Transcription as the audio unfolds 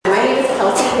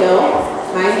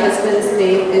Daniel. My husband's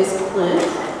name is Clint,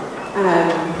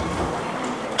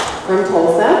 from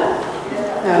Tulsa.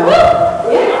 So,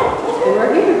 yeah, and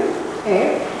we're here. Okay,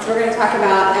 so we're going to talk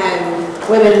about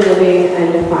women living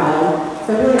undefiled.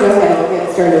 So I'm going to go ahead and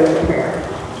get started with prayer.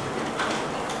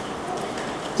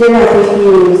 Dear God, thank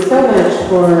you so much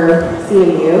for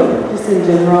seeing you, just in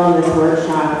general, in this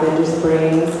workshop that just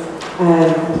brings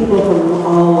people from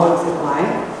all walks of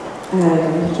life. I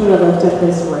just want to lift up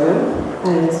this room,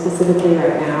 specifically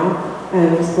right now,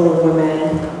 just full of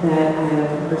women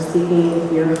that are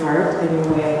seeking your heart and your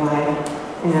way of life.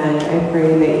 And I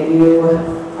pray that you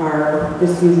are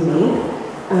just using me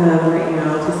right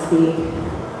now to speak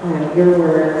your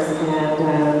words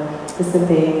and just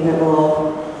something that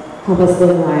will help us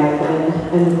live life and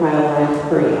undefiled life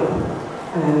for you.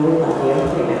 We love you.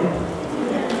 Amen.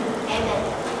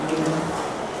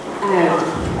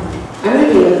 I'm going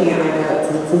to be looking at my notes,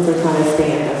 and since we're trying to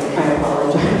stand, I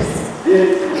apologize.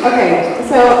 Okay,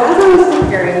 so as I was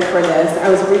preparing for this, I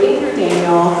was reading through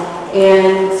Daniel,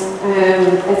 and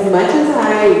as much as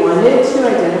I wanted to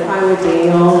identify with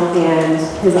Daniel and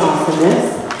his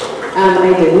awesomeness,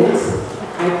 I didn't.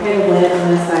 I kind of went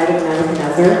on the side of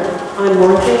Nebuchadnezzar on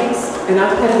more things, and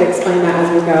I'll kind of explain that as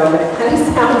we go, but it kind of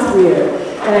sounds weird,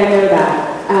 and I know that.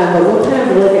 But we'll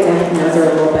kind of look at Nebuchadnezzar a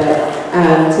little bit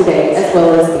today, as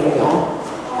well as Daniel.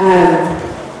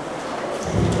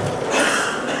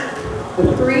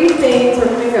 The three things, we're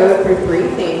going to go through three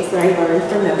things that I learned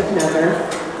from Nebuchadnezzar.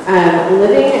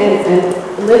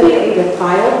 Living a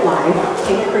defiled life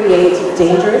can create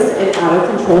dangerous and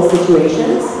out-of-control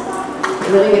situations.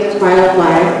 Living a defiled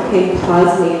life can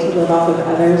cause me to live off of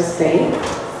others' faith.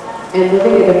 And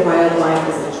living a defiled life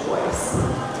is a choice.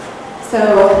 So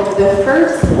the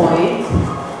first point,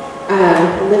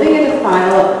 living a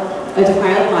defiled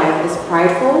life is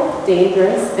prideful,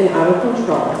 dangerous, and out of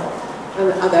control.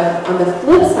 On the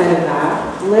flip side of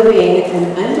that, living an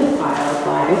undefiled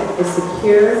life is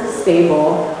secure,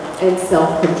 stable, and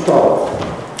self-controlled.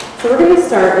 So we're going to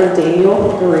start in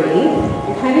Daniel 3.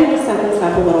 And kind of to set this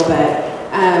up a little bit.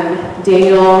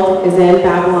 Daniel is in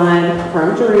Babylon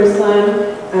from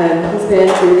Jerusalem. He's been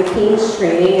through the king's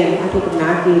training, and I think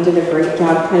Mackie did a great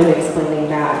job kind of explaining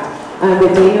that.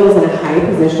 But Daniel's in a high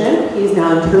position. He's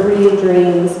now interpreting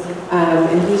dreams,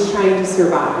 and he's trying to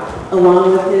survive,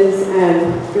 along with his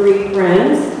three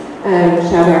friends,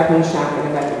 Shadrach, Meshach, and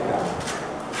Abednego.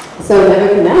 So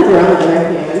Nebuchadnezzar, on the other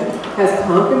hand, has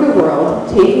conquered the world,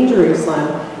 taking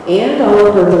Jerusalem and all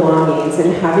of her belongings,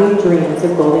 and having dreams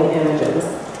of golden images.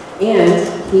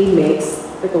 And he makes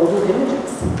the golden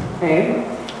images. Okay?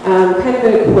 Kind of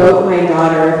going to quote my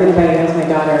daughter. If anybody knows my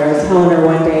daughter, I was telling her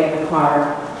one day in the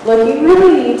car, look, you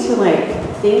really need to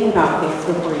think about things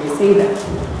before you say them.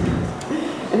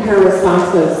 And her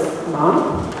response was,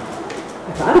 Mom,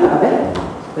 I thought about it,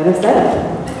 then I said it.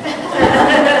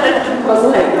 I was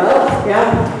like, oh,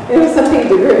 yeah. It was something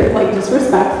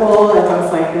disrespectful, and I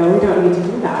was like, no, we don't need to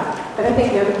do that. But I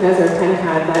think Nebuchadnezzar kind of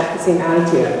had that same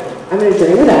attitude. I'm going to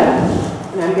dream it up,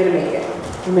 and I'm going to make it.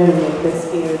 I'm going to make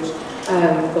this huge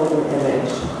golden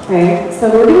image. Okay, so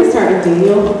we're going to start in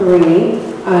Daniel 3,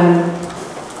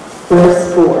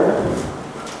 verse 4.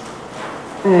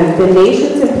 The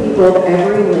nations and people of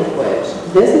every language,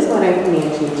 this is what I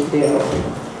command you to do.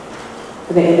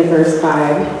 At the end of verse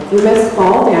 5, you must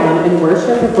fall down and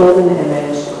worship the golden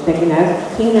image that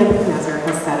King Nebuchadnezzar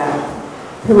has set up.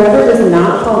 Whoever does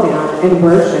not fall down and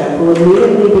worship will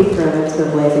immediately be thrown into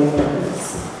the blazing furnace.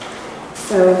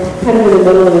 So, kind of in the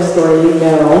middle of the story, you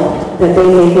know that they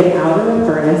make it out of the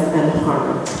furnace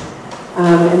unharmed.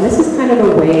 And this is kind of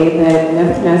a way that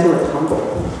Nebuchadnezzar was humbled.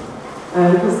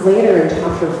 Because later in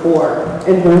chapter 4,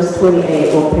 in verse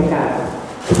 28, we'll pick up,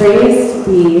 praise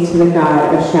be to the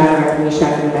God of Shadrach,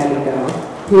 Meshach, and Abednego,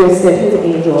 who has sent his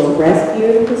angels,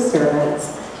 rescued his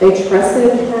servants. They trusted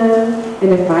in him, and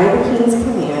defied the king's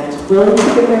command, willing to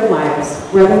give their lives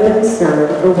rather than serve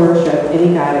or worship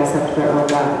any god except their own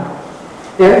God.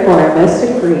 Therefore, I must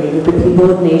agree with the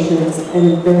people of nations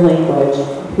and their language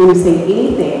who say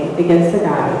anything against the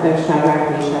God of Shadrach,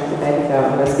 Meshach, and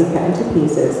Abednego must be cut into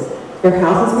pieces, their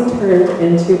houses be turned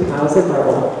into piles of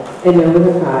rubble, and no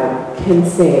other God can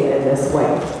save in this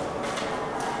way.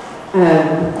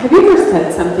 Have you ever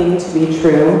said something to be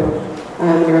true?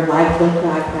 Your life looked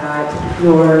like that,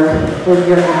 your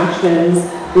actions,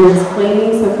 you're just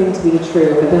claiming something to be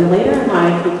true, but then later in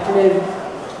life you kind of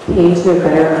came to a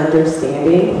better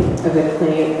understanding of the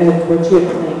claim of what you had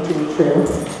claimed to be true.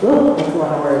 Whoa, that's a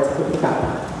lot of words, but we got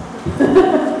that.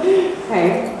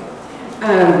 Okay.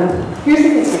 Here's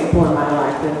an example in my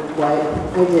life of what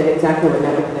I did, exactly what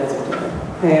Nebuchadnezzar did.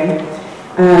 Okay.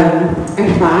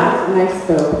 I thought and I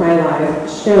spoke my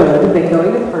life showed that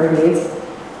going to parties,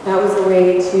 that was a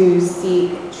way to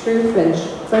seek true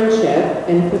friendship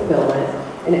and fulfillment,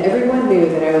 and everyone knew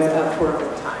that I was up for a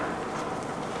good time.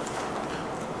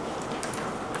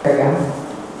 There we go.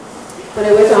 When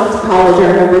I went off to college,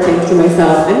 I remember thinking to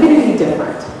myself, I'm going to be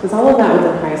different. Because all of that was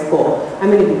in high school. I'm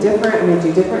going to be different, I'm going to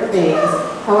do different things.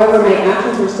 However, my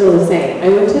actions were still the same. I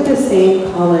went to the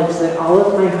same college that all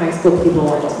of my high school people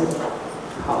went to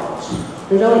college.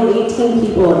 There's only 18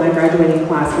 people in my graduating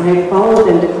class, and I followed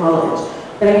them to college.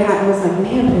 But I was like,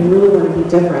 man, I really want to be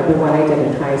different than what I did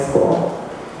in high school.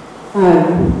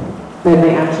 But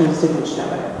my actions didn't show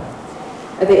it.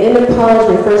 At the end of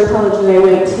college, my first college that I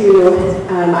went to,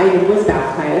 I was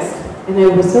baptized, and I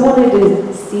was so wanted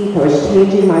to see how it was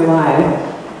changing my life.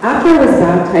 After I was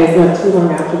baptized, not too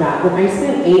long after that, but I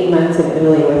spent 8 months in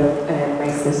Italy with my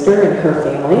sister and her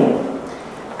family,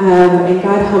 and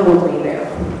God humbled me there.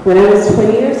 When I was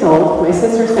 20 years old, my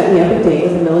sister set me up a date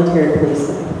with a military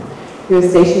policeman. He was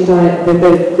stationed on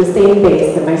the same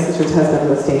base that my sister's husband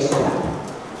was stationed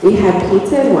at. We had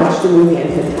pizza and watched a movie in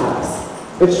his house,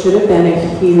 which should have been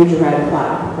a huge red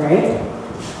flag, right?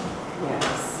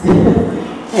 Yes.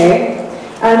 Okay.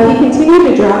 He continued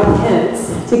to drop hints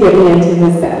to get me into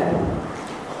his bed.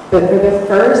 But for the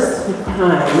first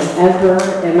time ever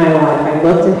in my life, I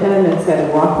looked at him and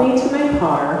said, walk me to my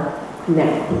car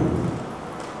now.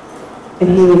 And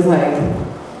he was like,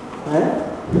 what?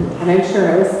 And I'm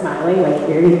sure I was smiling like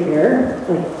ear to ear.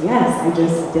 Like, yes, I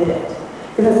just did it.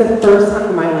 Because that's the first time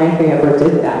in my life I ever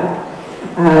did that.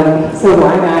 So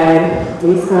wide-eyed,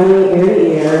 we smiling ear to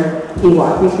ear. He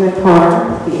walked me to my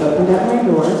car. He opened up my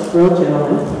door, real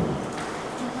gentleman,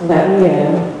 let me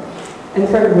in. And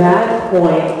from that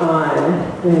point on,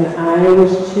 when I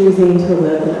was choosing to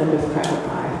live an undefiled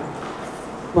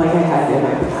life, like I had in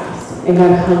my past, and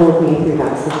God humbled me through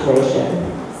that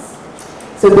situation.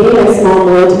 So being a small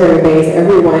military base,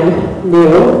 everyone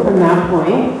knew from that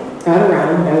point, got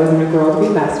around, I wasn't a girl to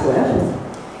be messed with.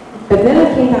 But then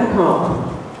I came back home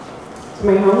to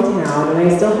my hometown, and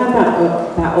I still had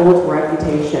that old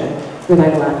reputation that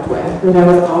I left with, that I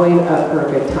was always up for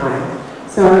a good time.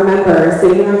 So I remember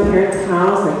sitting in my parents'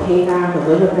 house, I came back, I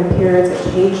lived with my parents,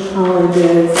 I changed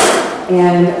colleges,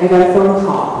 and I got a phone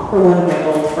call from one of my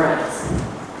old friends.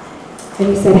 And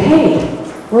he said, hey,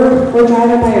 we're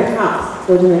driving by your house,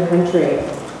 lived in the country.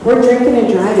 We're drinking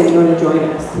and driving, you want to join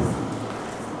us?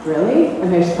 Really?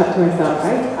 And I just thought to myself,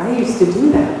 I used to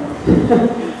do that.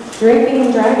 Drinking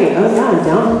and driving, oh yeah, I'm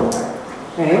down for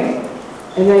it, right?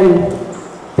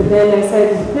 But then I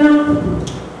said, no,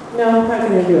 I'm not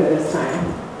going to do it this time.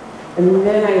 And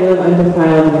then I live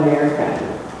undefiled in America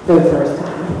for the first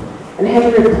time. And I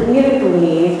had to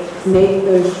repeatedly make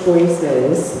those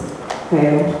choices,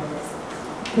 okay,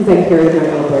 because I carried my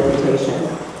own reputation.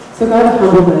 So God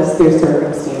humbled us through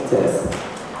circumstances.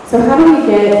 So how do we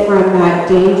get from that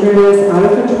dangerous,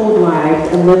 out-of-control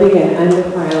life and living an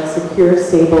undefiled, secure,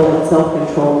 stable, and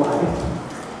self-controlled life?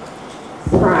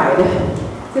 Pride.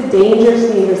 It's a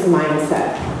dangerous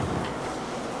mindset.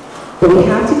 But we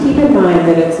have to keep in mind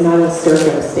that it's not a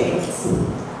circumstance.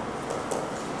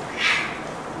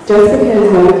 Just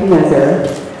because Nebuchadnezzar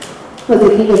was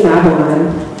the king of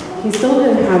Babylon, he still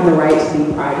didn't have the right to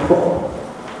be prideful.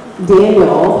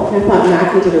 Daniel, I thought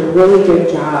Mackie did a really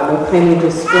good job of kind of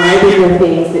describing the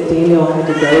things that Daniel had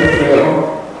to go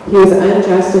through. He was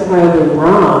unjustifiably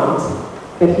wronged,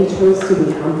 but he chose to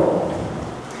be humble.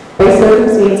 By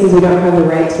circumstances, we don't have the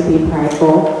right to be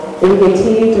prideful, and we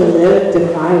continue to live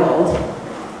defiled,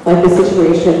 like the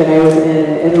situation that I was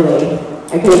in Italy.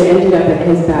 I could have ended up in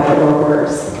his bed or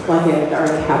worse, like it had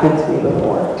already happened to me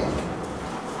before.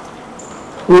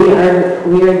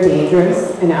 We are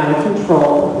dangerous and out of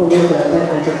control when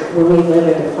we live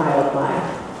a defiled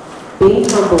life. Being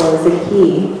humble is the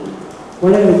key,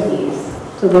 one of the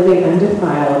keys, to living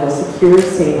undefiled, a secure,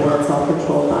 stable, and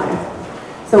self-controlled life.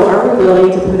 So are we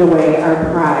willing to put away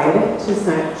our pride to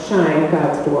shine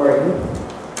God's glory?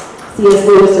 C.S.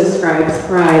 Lewis describes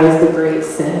pride as the great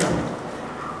sin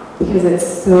because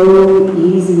it's so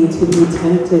easy to be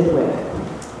tempted with.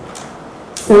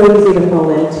 So easy to fall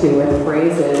into with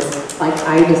phrases like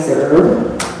I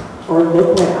deserve or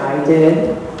look what I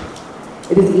did.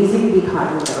 It is easy to be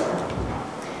caught in the middle.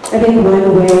 I think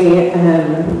one way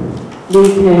we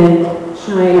can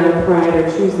shine our pride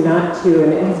or choose not to,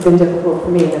 and it has been difficult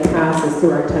for me in the past, is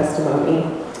through our testimony.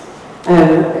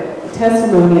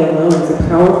 Testimony alone is a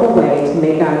powerful way to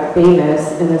make God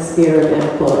famous in the sphere of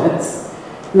influence.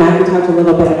 Matthew talked a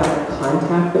little bit about the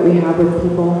contact that we have with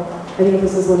people. think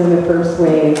this is one of the first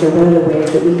ways, or one of the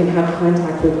ways that we can have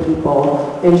contact with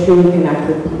people and truly connect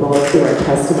with people through our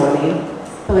testimony.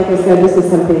 But like I said, this is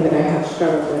something that I have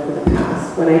struggled with in the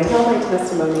past. When I tell my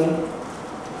testimony,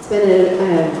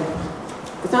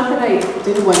 it's not that I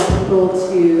didn't want people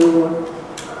to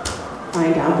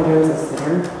find out that I was a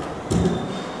sinner,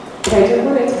 but I didn't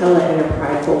want to tell it in a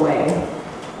prideful way,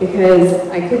 because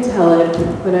I could tell it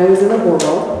when I was in the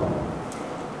world.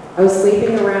 I was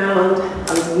sleeping around,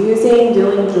 I was using,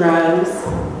 doing drugs,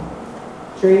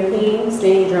 drinking,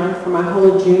 staying drunk for my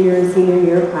whole junior and senior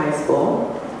year of high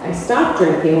school. I stopped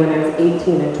drinking when I was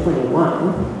 18 and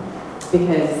 21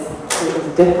 because it was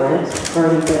different. I've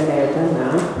already been there, done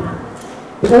that.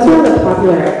 But those were the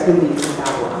popular activities in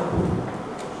Babylon.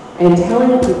 And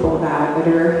telling people that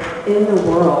are in the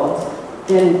world,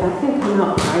 then that can come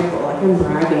out prideful, like I'm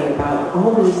bragging about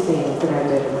all these things that I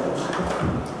did in my life.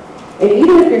 And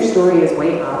even if your story is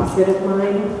way opposite of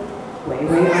mine, way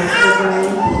opposite of mine,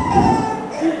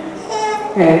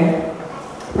 okay,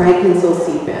 pride can still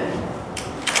seep in.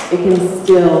 It can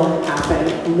still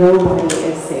happen. Nobody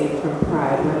is safe from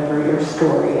pride, whatever your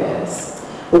story is.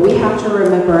 But we have to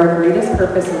remember our greatest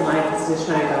purpose in life is to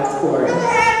shine God's glory.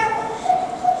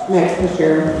 Next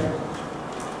picture.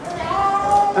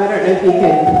 I don't know if you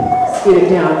can scoot it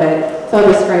down, but I'll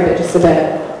describe it just a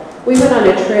bit. We went on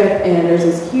a trip, and there's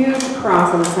this huge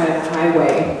cross on the side of the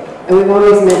highway, and we've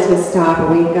always meant to stop, and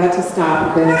we got to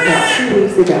stop about 2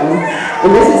 weeks ago.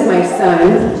 And this is my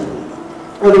son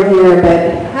over here,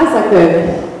 but has like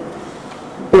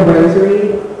the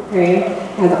rosary, okay?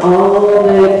 Has all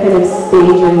the kind of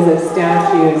stages of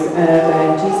statues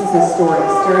of Jesus' story,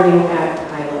 starting at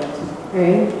Pilate,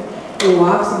 okay? You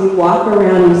walk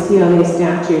around, you see all these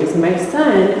statues. And my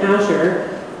son,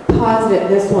 Asher, paused at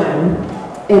this one.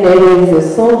 And it is the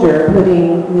soldier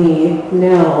putting the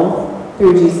nail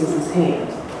through Jesus' hand.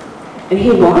 And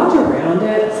he walked around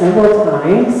it several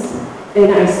times,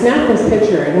 and I snapped this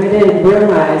picture, and I didn't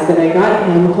realize that I got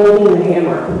him holding the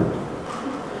hammer.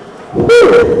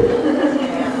 Whew!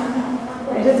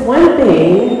 And just one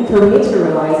thing for me to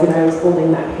realize that I was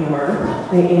holding that hammer.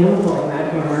 I am holding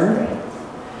that hammer.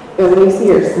 But when you see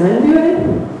your son do it,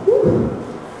 whew,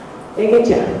 they get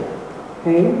you,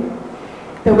 okay?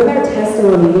 But with our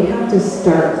testimony, we have to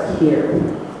start here.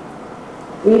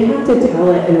 We have to tell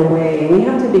it in a way, we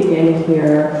have to begin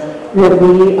here that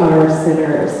we are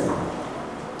sinners.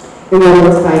 In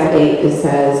Romans 5:8 it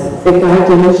says, that God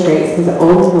demonstrates his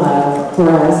own love for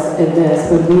us in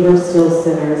this, when we were still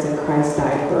sinners and Christ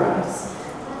died for us.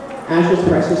 Asher's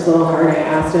precious little heart, I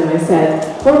asked him, I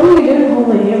said, what were you doing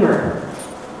holding the hammer?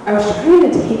 I was trying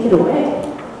to take it away.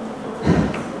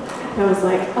 I was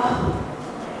like, oh.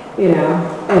 And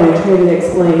I tried to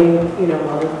explain,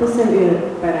 well, listen,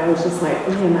 but I was just like,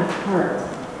 man, that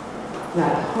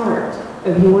heart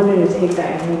of he wanted to take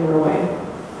that hammer away.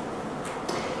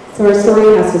 So our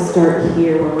story has to start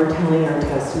here when we're telling our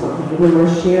testimony, when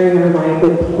we're sharing our life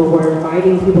with people, we're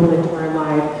inviting people into our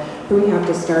life. We have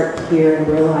to start here and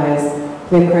realize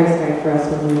that Christ died for us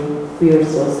when we were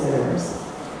still sinners.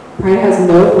 Pride has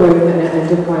no room in an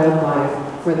undefiled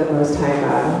life for the Most High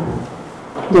God.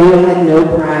 Daniel had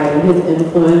no pride, and his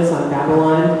influence on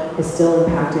Babylon is still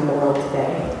impacting the world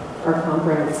today. Our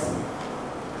conference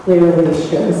clearly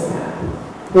shows that.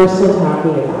 We're still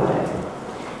talking about it.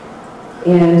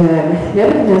 And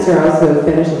Nebuchadnezzar also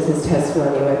finishes his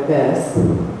testimony with this.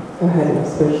 Go ahead and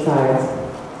switch sides.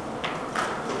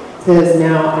 It says,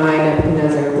 now I,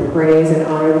 Nebuchadnezzar, praise and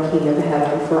honor the King of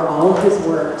heaven, for all of his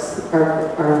works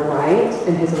are right,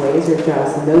 and his ways are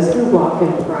just, and those who walk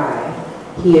in pride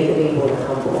he is able to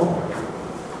humble.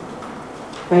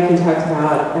 Viking talked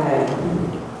about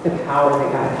the power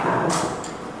that God has.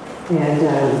 And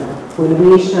when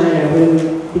we shine, and when we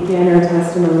begin our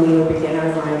testimony, we begin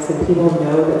our lives, and people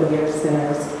know that we are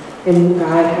sinners, and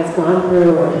God has gone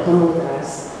through and humbled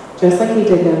us, just like he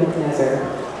did Nebuchadnezzar,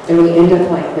 and we end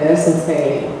up like this and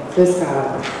say, this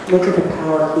God, look at the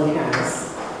power he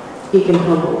has. He can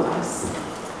humble us.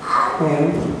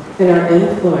 Okay? And our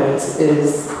influence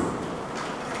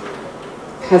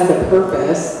has the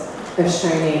purpose of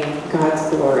shining God's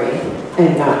glory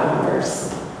and not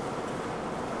ours.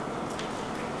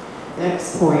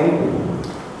 Next point,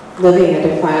 living a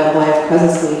defiled life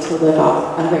causes me to live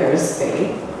off others'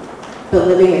 faith, but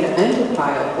living an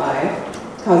undefiled life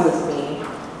causes me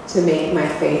to make my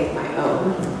faith my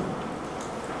own.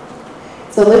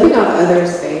 So living off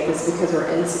others' faith is because we're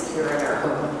insecure in our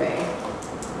own faith.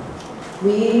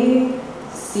 We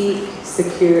seek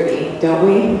security, don't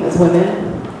we, as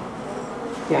women?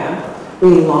 Yeah, we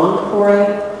long for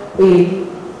it.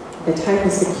 The type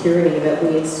of security that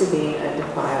leads to being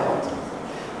undefiled.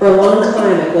 For a long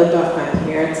time, I lived off my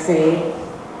parents' faith,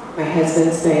 my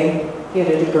husband's faith. He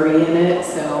had a degree in it,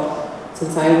 so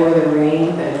since I wore the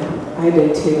ring, then I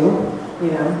did too. You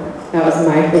know, that was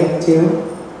my faith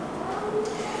too.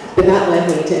 But that led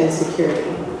me to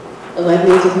insecurity. It led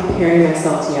me to comparing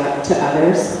myself to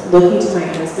others, looking to my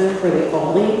husband for the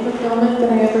only fulfillment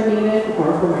that I ever needed,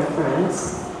 or for my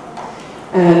friends.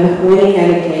 Winning at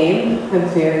a game, I'm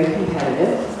very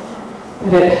competitive,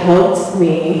 but it helped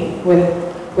me with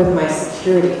my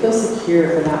security, feel secure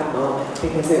for that moment,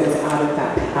 because it was out of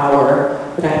that power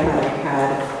that I thought I had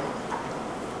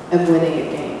of winning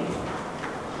a game.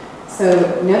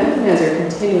 So Nebuchadnezzar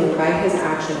continually, by his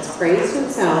actions, praised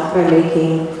himself by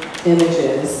making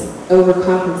images,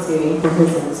 overcompensating for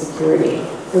his insecurity,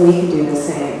 and we can do the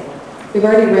same. We've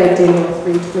already read Daniel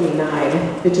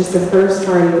 3:29, but just the first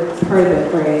part of the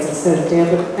phrase, it says,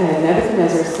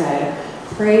 Nebuchadnezzar said,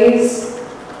 "Praise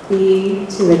be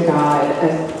to the God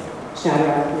of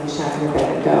Shadrach, Meshach, and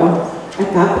Abednego."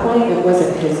 At that point, it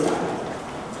wasn't his God.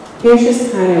 He was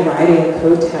just kind of riding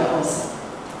coattails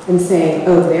and saying,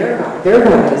 oh, their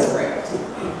God is great.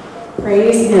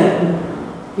 Praise him.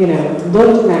 You know,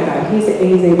 look to that God. He's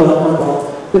able to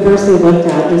humble. The verse we looked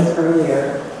at just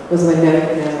earlier was when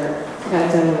Nebuchadnezzar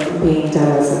got done with being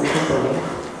done with some humbling.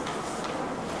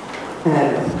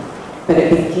 But it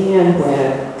began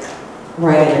with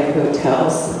riding the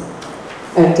coattails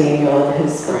of Daniel and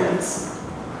his friends.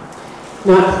 He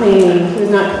was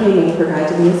not claiming for God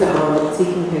to be his own, but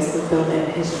seeking his fulfillment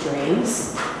in his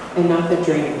dreams, and not the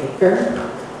dream maker,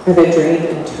 or the dream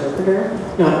interpreter,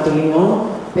 not Daniel,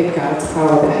 but God's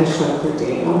power that has shone through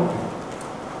Daniel.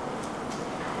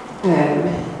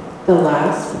 The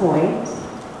last point,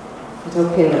 it's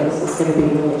okay, this is going to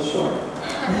be really short.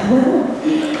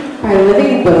 By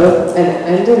living both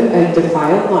a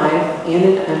defiled life and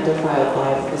an undefiled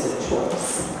life is a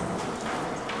choice.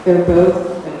 They're both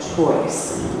a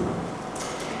choice.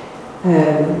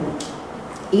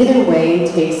 Either way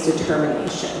takes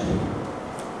determination.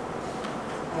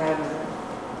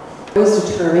 I was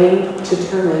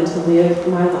determined to live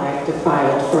my life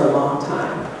defiled for a long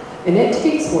time. And it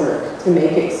takes work to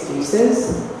make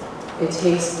excuses. It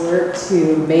takes work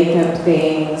to make up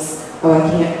things. Oh, I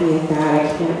can't be at that,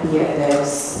 I can't be at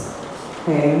this.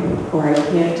 Okay? Or I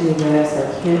can't do this, or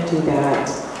I can't do that.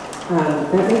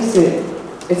 That makes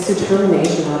it's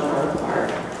determination on our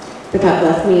part. But that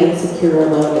left me insecure,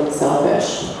 alone, and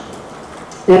selfish.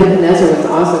 Nebuchadnezzar was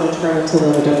also determined to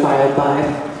live a defiled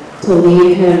life, to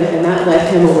lead him, and that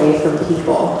led him away from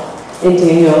people. In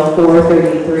Daniel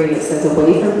 4:33, it says,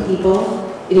 away from people,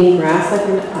 eating grass like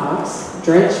an ox,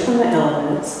 drenched from the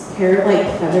elements, hair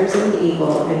like feathers of an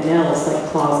eagle, and nails like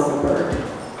claws of a bird.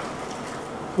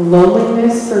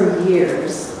 Loneliness for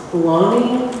years,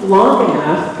 long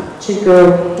enough to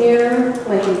grow hair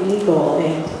like an eagle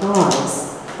and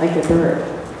claws like a bird.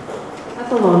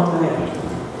 That's a long time.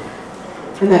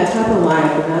 And that type of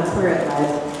life, and that's where it led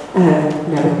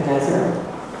Nebuchadnezzar.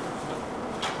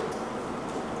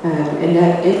 And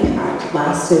that impact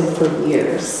lasted for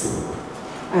years.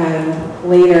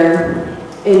 Later,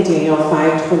 in Daniel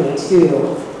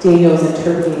 5:22, Daniel is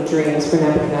interpreting dreams for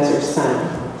Nebuchadnezzar's son.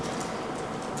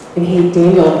 And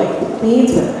Daniel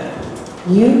pleads with him.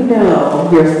 You know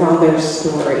your father's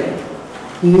story.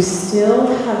 You still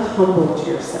have humbled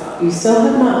yourself. You still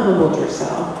have not humbled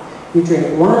yourself. You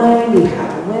drink wine, you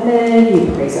have women,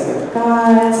 you praise other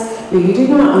gods, but you do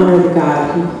not honor the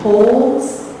God who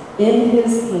holds in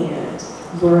his hand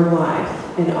your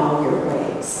life in all your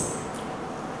ways.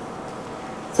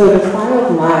 So the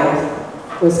defiled life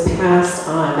was passed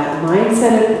on. That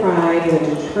mindset of pride,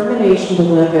 the determination to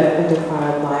live a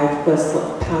defiled life was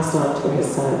passed on to his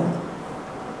son.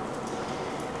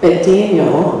 But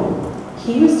Daniel,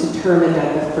 he was determined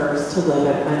at the first to live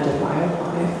an undefiled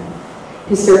life.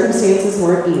 His circumstances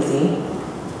weren't easy.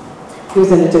 He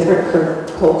was in a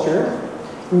different culture,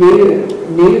 new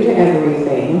to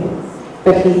everything,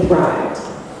 but he thrived.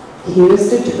 He was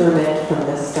determined from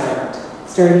the start,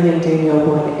 starting in Daniel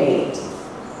 1:8.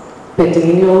 But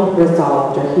Daniel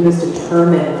resolved, or he was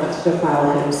determined not to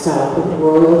defile himself with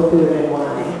royal food and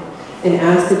wine, and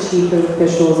asked the chief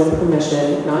officials in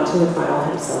permission not to defile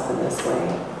himself in this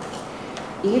way.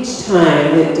 Each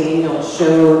time that Daniel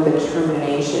showed the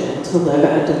determination to live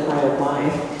a defiled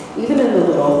life, even in the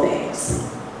little things,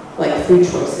 like food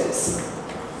choices.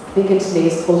 I think in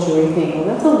today's culture we think, well,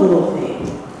 that's a little thing.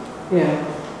 You know,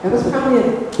 that was probably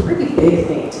a pretty big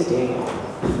thing to Daniel.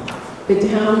 But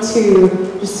down to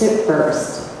just at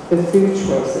first, the food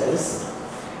choices,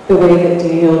 the way that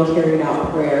Daniel carried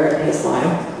out prayer in his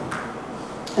life,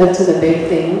 up to the big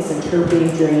things, interpreting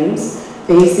dreams,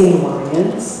 facing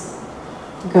lions,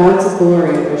 God's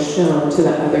glory was shown to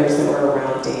the others that were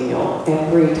around Daniel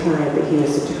every time that he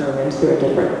was determined through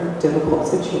a difficult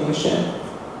situation.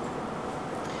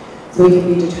 So we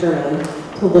can be determined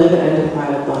to live an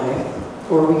undefiled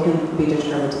life, or we can be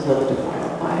determined to live a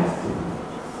defiled life.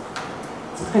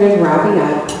 So kind of wrapping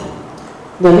up,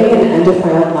 living an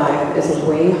undefiled life is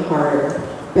way harder,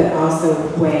 but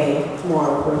also way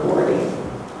more rewarding.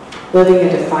 Living a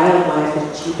defiled life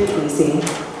is cheap and easy,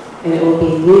 and it will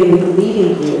be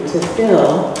leading you to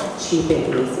feel cheap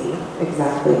and easy.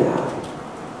 Exactly that.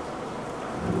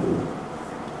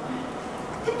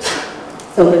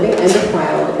 So living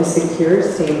undefiled is secure,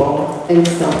 stable, and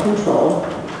self-control.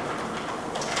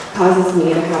 Causes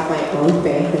me to have my own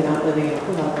faith and not living it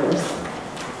with others.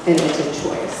 And it's a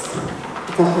choice.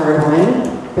 It's a hard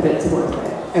one, but it's worth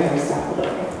it every step of the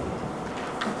way.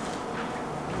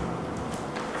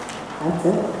 That's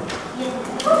it.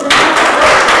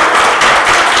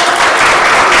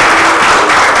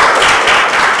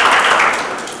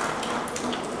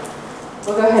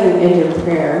 We'll go ahead and end your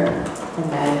prayer, and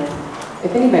then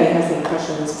if anybody has any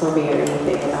questions for me or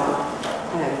anything about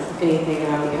anything,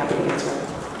 I'll be happy to answer.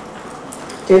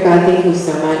 Dear God, thank you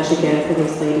so much again for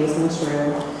these ladies in this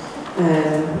room,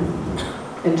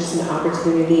 and just an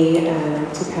opportunity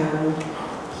to come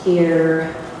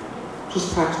hear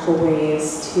just practical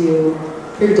ways to,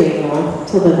 through Daniel,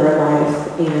 to live our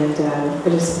life. And I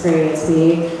just pray as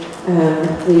we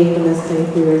leave from this thing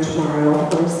through tomorrow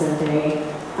or Sunday,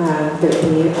 that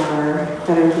we are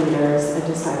better leaders and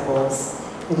disciples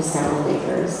and disciple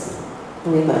makers.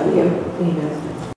 And we love you. Amen.